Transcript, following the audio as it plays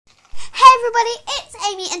everybody, it's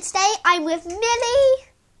Amy and today I'm with Millie.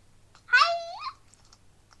 Hi!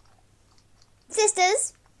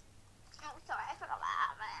 Sisters. Oh, sorry, I forgot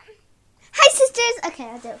about that. Hi sisters! Okay,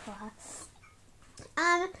 I'll do it for her.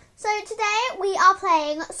 So today we are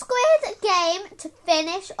playing Squid Game to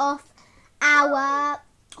finish off our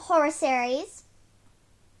horror series.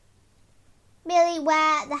 Millie,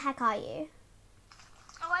 where the heck are you?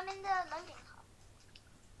 Oh, I'm in the loading hub.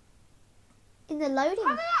 In the loading?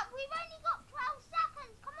 Hurry up, we've only got 12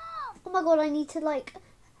 seconds, come on! Oh my god, I need to 7, 6,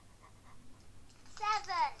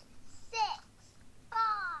 5,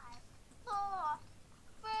 4,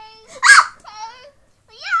 3, 2,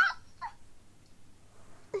 yes!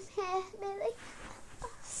 Okay, Millie.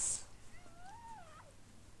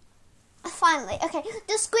 Finally, okay.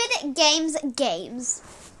 The Squid Games games.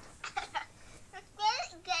 The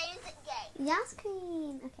Squid Games game. Yes,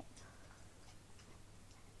 Queen. Okay.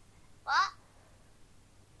 What?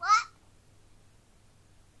 What?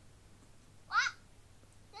 What?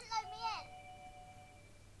 Didn't load me in.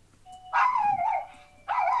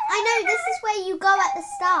 I know, this is where you go at the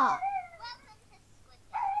start. Welcome to Squid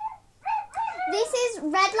Game. This is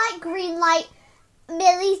red light, green light,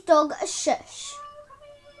 Millie's dog, shush.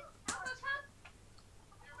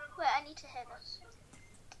 Wait, I need to hear this.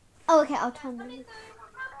 Oh, okay, I'll turn them. Oh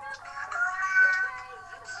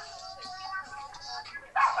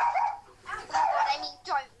God, I mean,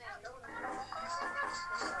 don't move.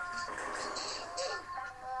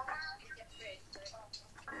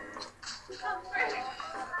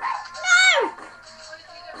 No!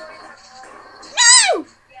 No!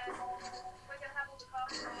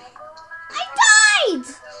 I died!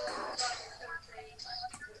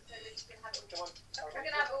 We're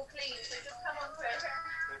gonna have all clean, so just come on quick.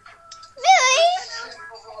 Millie?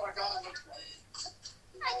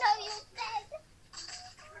 I know you're dead.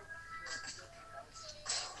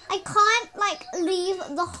 I can't, leave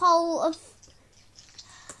the whole of...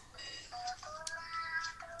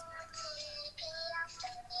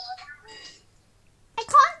 I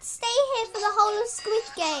can't stay here for the whole of Squid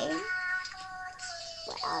Game.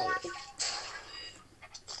 Where are you?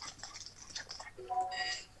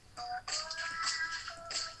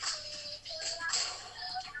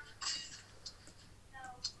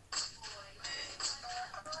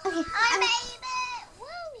 Okay, I made it. Woo.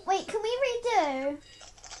 wait, can we redo?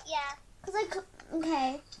 Yeah.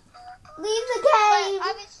 Okay. Leave the Wait, game. I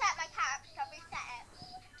reset my character. Reset it.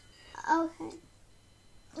 Okay.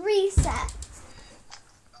 Reset.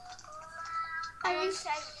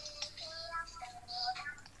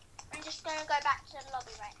 I'm just gonna go back to the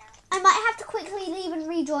lobby right now. I might have to quickly leave and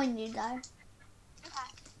rejoin you though. Okay.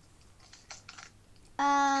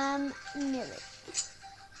 Millie.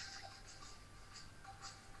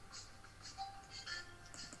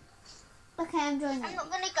 Okay, I'm joining. I'm not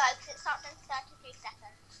gonna go because it starts in 33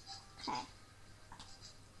 seconds. Okay.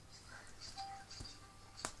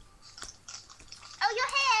 Oh,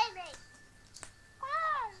 you're here, Amy. Come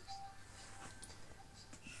on.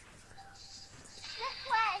 This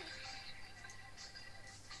way.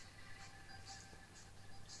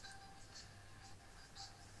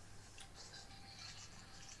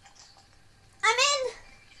 I'm in.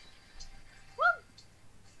 Woo.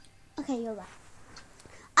 Okay, you're right.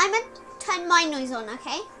 I'm gonna turn my noise on,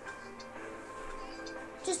 okay?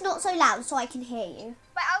 Just not so loud so I can hear you.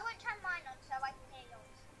 But I won't turn mine on so I can hear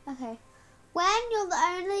yours. Okay. When you're the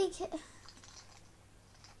only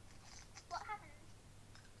What happened?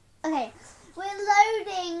 Okay, we're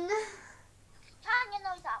loading. Turn your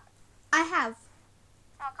nose up. I have.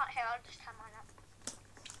 Oh, I can't hear. I'll just turn mine up.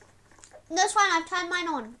 That's fine, I've turned mine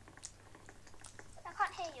on. I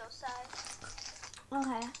can't hear yours, so.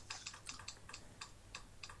 Okay.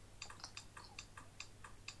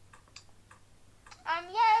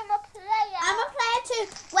 Yeah, I'm a player. I'm a player too.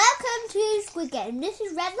 Welcome to Squid Game. This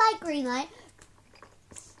is red light, green light.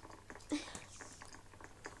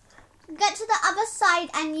 Get to the other side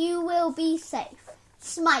and you will be safe.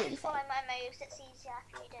 Smiley face. Follow my moves. It's easier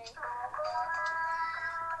if you do.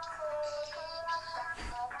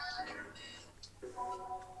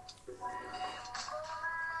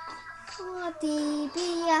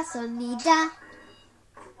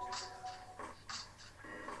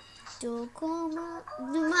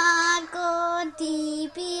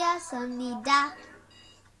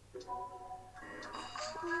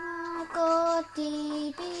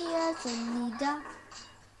 Maybe I think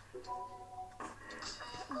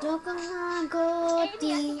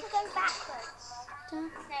go backwards. No,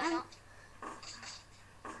 not.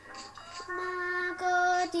 마고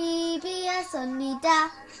디비였습니다.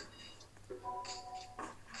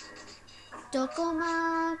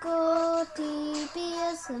 Dokomago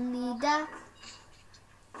tibia sunida.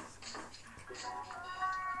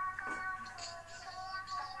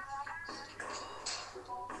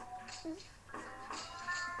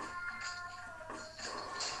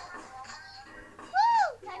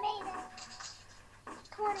 Woo! I made it.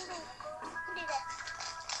 Come on, Amy. You can do this.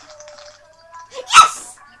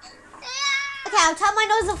 Yes! Okay, I'll turn my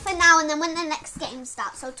noise off for now, and then when the next game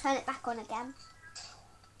starts, I'll turn it back on again.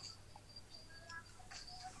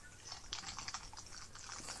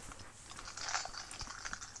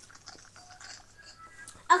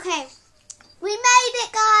 Okay, we made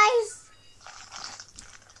it, guys.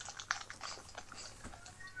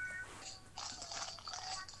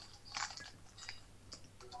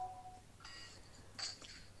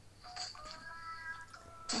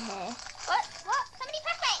 What? Somebody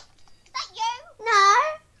press me. Is that you? No,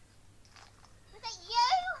 Was that you?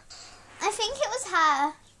 I think it was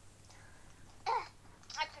her.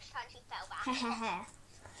 I pushed her and she fell back.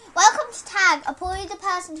 Welcome to Tag. Avoid the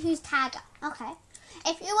person who's tagger. Okay.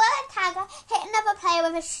 If you were a tagger, hit another player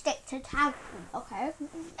with a stick to tag them. Okay. A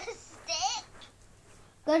stick?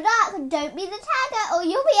 Good luck. Don't be the tagger, or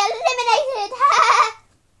you'll be eliminated.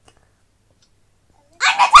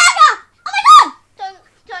 I'm the tagger. Oh my god.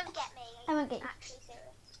 Don't get me. I won't get you. Actually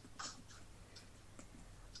serious.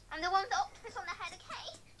 I'm the one with the octopus on the head,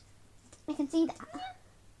 okay? I can see that.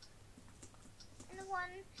 And the one,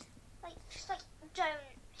 just don't hit me.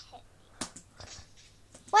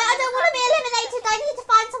 Wait, I don't want to be eliminated. I need to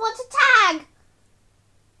find someone to tag.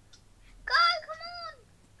 Go, come on!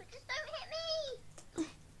 But just don't hit me!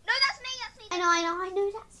 No, that's me. I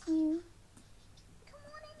know that's you. Come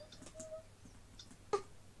on, Amy.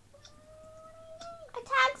 I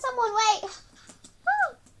tagged someone. Wait.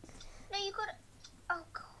 Woo! No, you got it. Oh,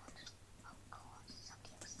 God.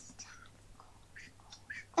 Somebody else's tag.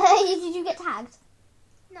 Did you get tagged?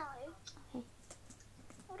 No. Okay. I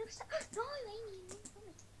would have said, no, Amy. You didn't want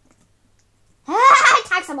me. I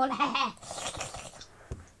tagged someone.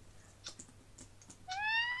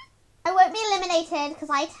 I won't be eliminated because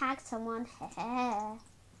I tagged someone. Got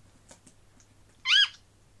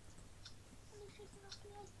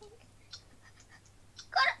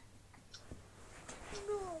it.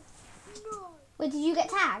 No. Wait, did you get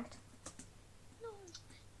tagged? No.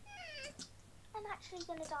 I'm actually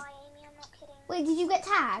gonna die, Amy. I'm not kidding. Wait, did you get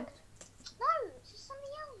tagged? No, it's just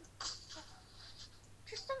somebody else.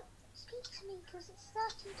 Just don't speak to me because it's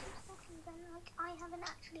 32 seconds and I haven't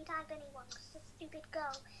actually tagged anyone because the stupid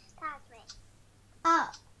girl tagged me.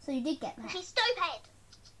 Oh, so you did get that. She's stupid.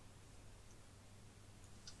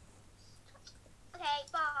 Okay,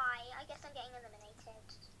 bye. I guess I'm getting eliminated.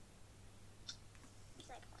 There's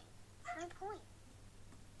no point. No point.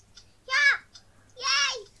 Yeah!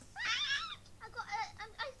 Yay! I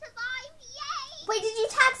survived! Yay! Wait, did you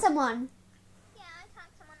tag someone? Yeah, I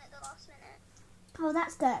tagged someone at the last minute. Oh,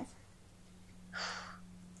 that's good.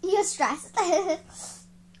 You're stressed. I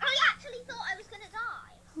actually thought I was going to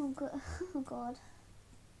die. Oh god.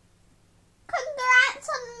 Congrats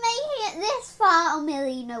on making it this far. Oh,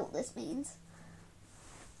 Millie, you know what this means.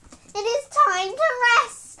 It is time to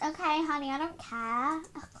rest. Okay, honey, I don't care.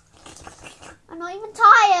 I'm not even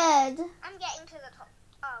tired. I'm getting to the top.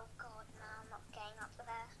 Oh god, no, I'm not getting up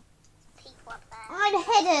there. People up there. I'm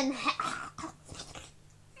hidden. What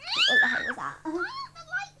the hell was that? Why aren't the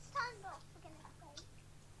lights turned off, for goodness sake?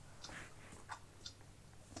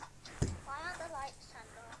 Why aren't the lights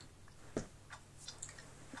turned off?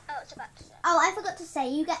 Oh, it's about to. Oh, I forgot to say,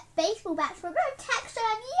 you get baseball bats for protection.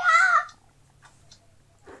 Yeah!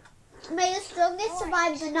 May the strongest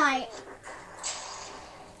survive the night.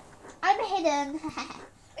 I'm hidden.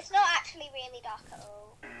 It's not actually really dark at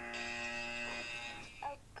all.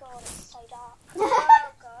 Oh god, it's so dark.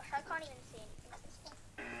 Oh gosh, I can't even see anything at this point.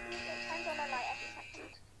 It turns on a light every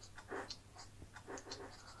second.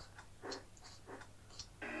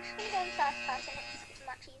 I'm just gonna go in first person, it's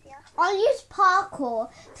much easier. I'll use parkour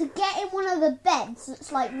to get in one of the beds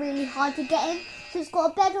that's like really hard to get in. So it's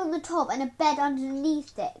got a bed on the top and a bed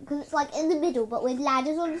underneath it. Because it's like in the middle but with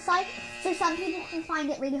ladders on the side. So some people can find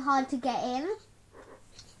it really hard to get in.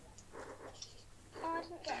 Oh, I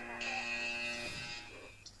didn't get that yet.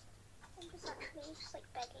 I'm just actually like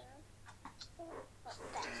begging for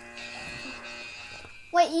death.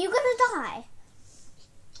 Wait, are you gonna die?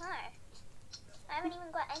 No. I haven't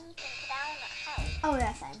even got anything to down that help. Oh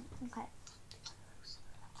yeah, same. Okay.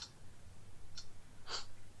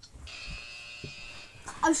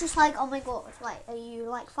 I was just like, oh my god, wait, are you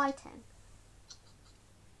like fighting?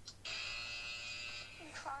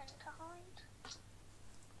 I'm trying to hide.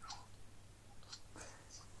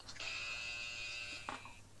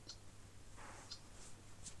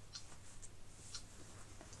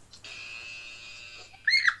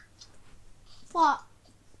 What?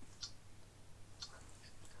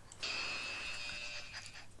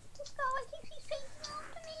 Just go. I think she's chasing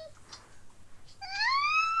after me.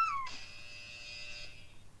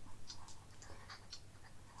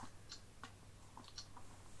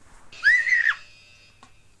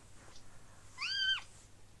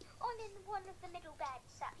 I'm in one of the middle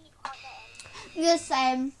beds that people can't get in. You're the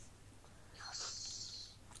same.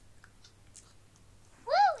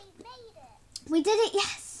 Woo! We made it. We did it,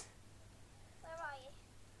 yes. Where are you?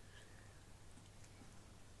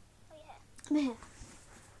 Oh, you're here. I'm here.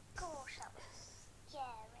 Gosh, that was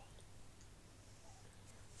scary.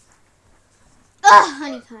 Ugh,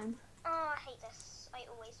 honeycomb. Oh, I hate this. I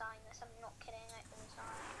always die in this. I'm not kidding. I always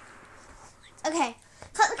die. Okay,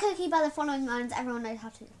 cut the cookie by the following lines. Everyone knows how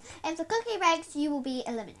to. If the cookie breaks, you will be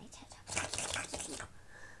eliminated.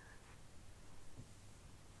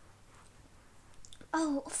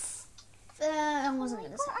 Oh, I wasn't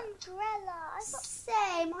going to say I got umbrella. I got...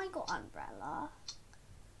 Same, I got umbrella.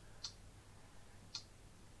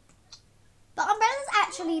 But umbrella's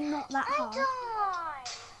actually not that I hard. died.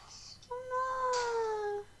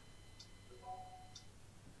 Oh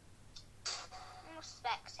I'll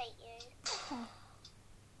spectate you. no.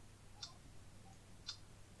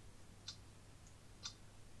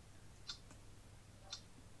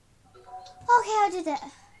 Okay, I did it.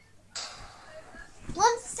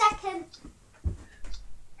 1 second.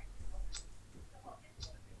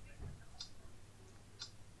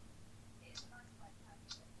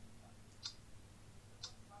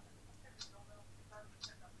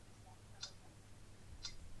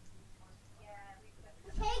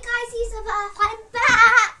 Okay, guys, I'm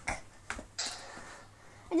back.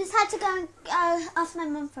 I just had to go and ask my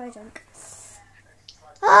mum for a drink.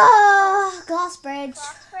 Oh, glass bridge.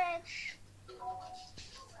 Glass bridge.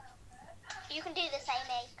 You can do this,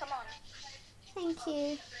 Amy. Come on. Thank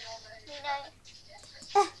you.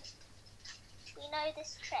 We know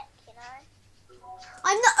this trick, you know.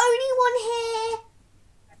 I'm the only one here.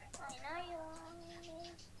 I know you are.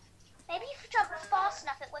 Maybe if you jump fast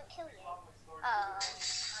enough, it won't kill you. Oh.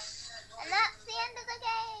 And that's the end of the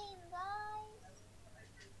game, guys.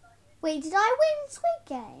 Wait, did I win Squid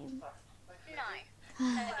Game? No.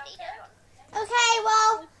 Nobody did. Okay,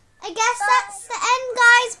 well, I guess that's the end,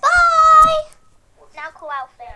 guys. Bye. Now call Alfie.